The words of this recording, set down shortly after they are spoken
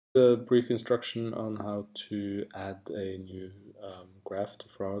A brief instruction on how to add a new graph to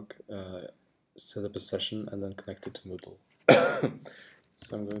Frog, set up a session, and then connect it to Moodle.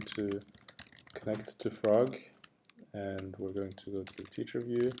 So I'm going to connect to Frog, and we're going to go to the teacher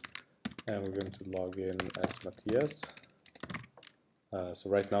view, and we're going to log in as Matthias. So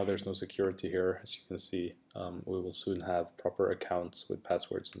right now there's no security here, as you can see. We will soon have proper accounts with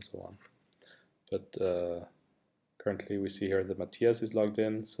passwords and so on. But currently we see here that Matthias is logged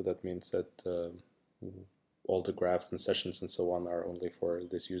in, so that means that all the graphs and sessions and so on are only for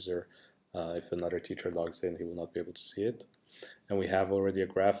this user. If another teacher logs in, he will not be able to see it. And we have already a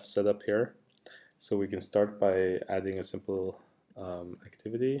graph set up here. So we can start by adding a simple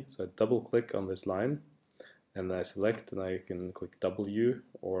activity. So I double click on this line and I select, and I can click W,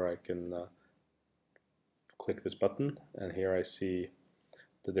 or I can click this button, and here I see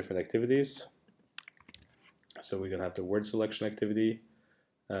the different activities. So we can have the word selection activity,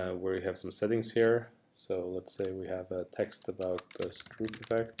 where we have some settings here. So let's say we have a text about the Stroop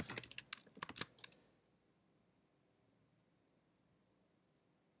effect.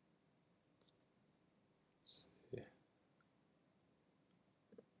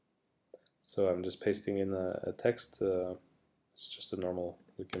 So I'm just pasting in a text. It's just a normal,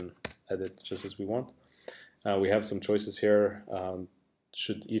 we can edit just as we want. We have some choices here.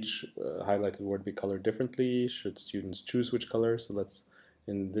 Should each highlighted word be colored differently? Should students choose which color? So let's,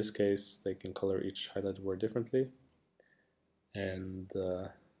 in this case, they can color each highlighted word differently. And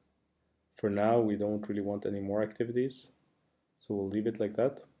for now, we don't really want any more activities, so we'll leave it like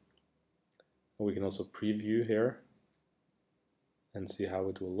that. We can also preview here and see how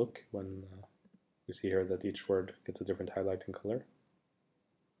it will look when we see here that each word gets a different highlighting color.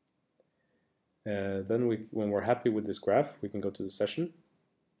 Then when we're happy with this graph, we can go to the session.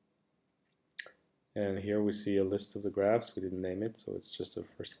 And here we see a list of the graphs. We didn't name it, so it's just the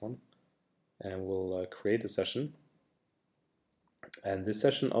first one. And we'll create a session. And this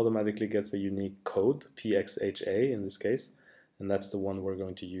session automatically gets a unique code, PXHA in this case, and that's the one we're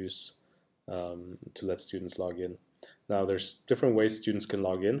going to use to let students log in. Now there's different ways students can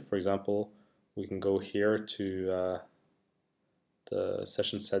log in. For example, we can go here to the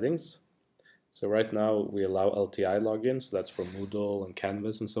session settings. So right now we allow LTI login, so that's for Moodle and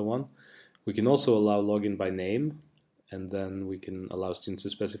Canvas and so on. We can also allow login by name, and then we can allow students to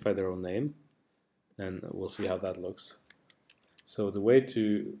specify their own name, and we'll see how that looks. So the way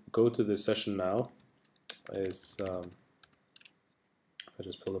to go to this session now is, if I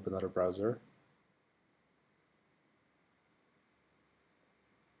just pull up another browser.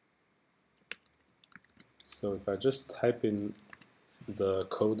 So if I just type in the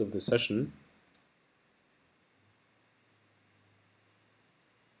code of the session,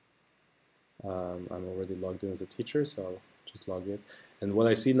 I'm already logged in as a teacher, so I'll just log in. And what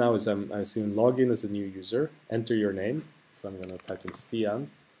I see now is I'm seeing login as a new user, enter your name. So I'm going to type in Stian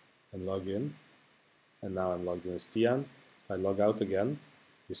and log in. And now I'm logged in as Stian. I log out again.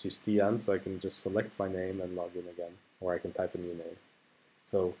 You see Stian, so I can just select my name and log in again. Or I can type a new name.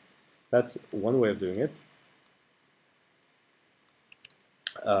 So that's one way of doing it.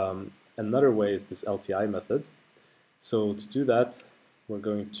 Another way is this LTI method. So to do that, we're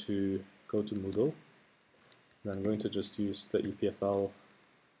going to go to Moodle. And I'm going to just use the EPFL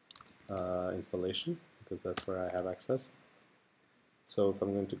installation, because that's where I have access. So if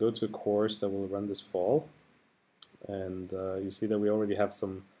I'm going to go to a course that will run this fall, and you see that we already have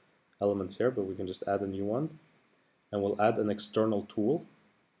some elements here, but we can just add a new one, and we'll add an external tool.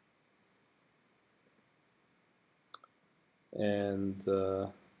 And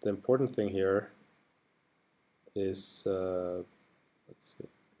the important thing here is, let's see,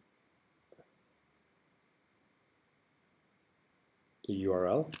 the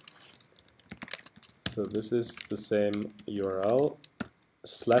URL. So this is the same URL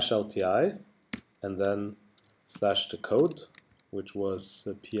 /LTI and then / the code, which was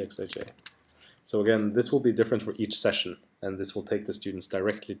PXHA. So again, this will be different for each session, and this will take the students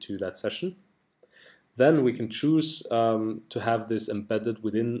directly to that session. Then we can choose to have this embedded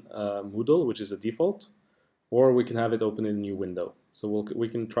within Moodle, which is a default, or we can have it open in a new window. So we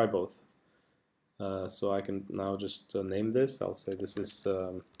can try both. So I can now just name this. I'll say this is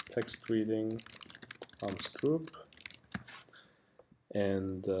text reading on Stroop,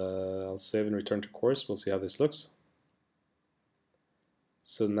 and I'll save and return to course. We'll see how this looks.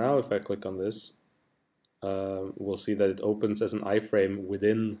 So now if I click on this, we'll see that it opens as an iframe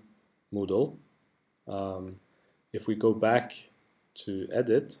within Moodle. If we go back to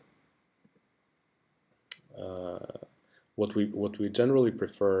edit, what we generally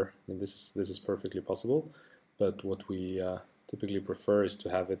prefer, and this is perfectly possible, but what we typically prefer is to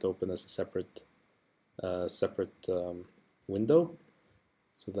have it open as a separate window.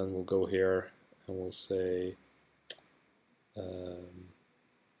 So then we'll go here and we'll say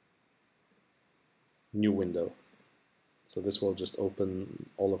new window. So this will just open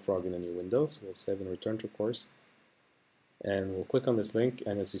all of Frog in a new window. So we'll save and return to course. And we'll click on this link,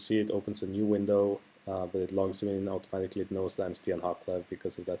 and as you see, it opens a new window, but it logs me in automatically. It knows that I'm Stian Haklev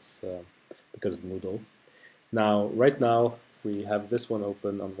because of Moodle. Now, right now, we have this one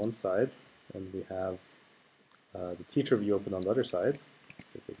open on one side, and we have the teacher view open on the other side. Let's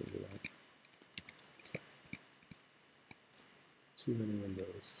see if we can do that. Sorry. Too many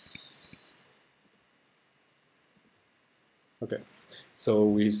windows. Okay, so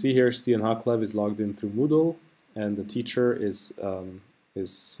we see here Stian Haklev is logged in through Moodle, and the teacher is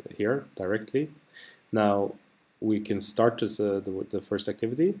here directly. Now we can start the first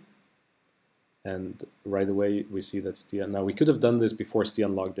activity, and right away we see that Stian. Now we could have done this before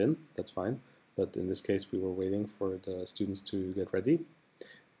Stian logged in. That's fine, but in this case we were waiting for the students to get ready.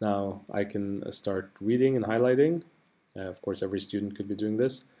 Now I can start reading and highlighting. Of course, every student could be doing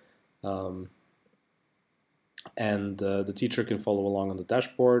this. And the teacher can follow along on the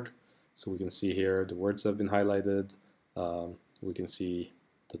dashboard. So we can see here the words that have been highlighted. We can see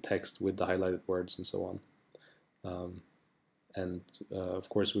the text with the highlighted words and so on. Of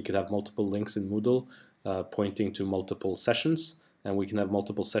course, we could have multiple links in Moodle pointing to multiple sessions, and we can have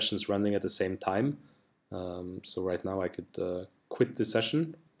multiple sessions running at the same time. So right now I could quit the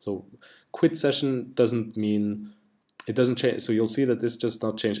session. So quit session doesn't mean, it doesn't change. So you'll see that this does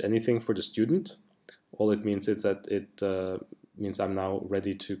not change anything for the student. All it means is that it means I'm now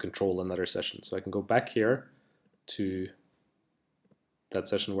ready to control another session. So I can go back here to that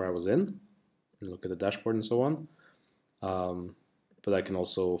session where I was in and look at the dashboard and so on. But I can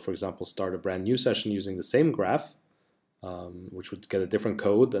also, for example, start a brand new session using the same graph, which would get a different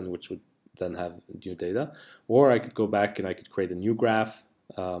code and which would then have new data. Or I could go back and I could create a new graph.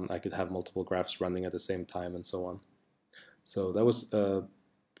 I could have multiple graphs running at the same time and so on. So that was a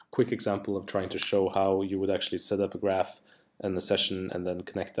quick example of trying to show how you would actually set up a graph and a session and then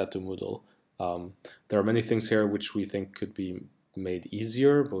connect that to Moodle. There are many things here which we think could be made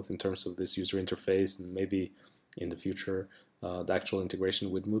easier, both in terms of this user interface and maybe in the future the actual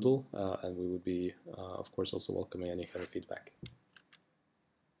integration with Moodle, and we would be, of course, also welcoming any kind of feedback.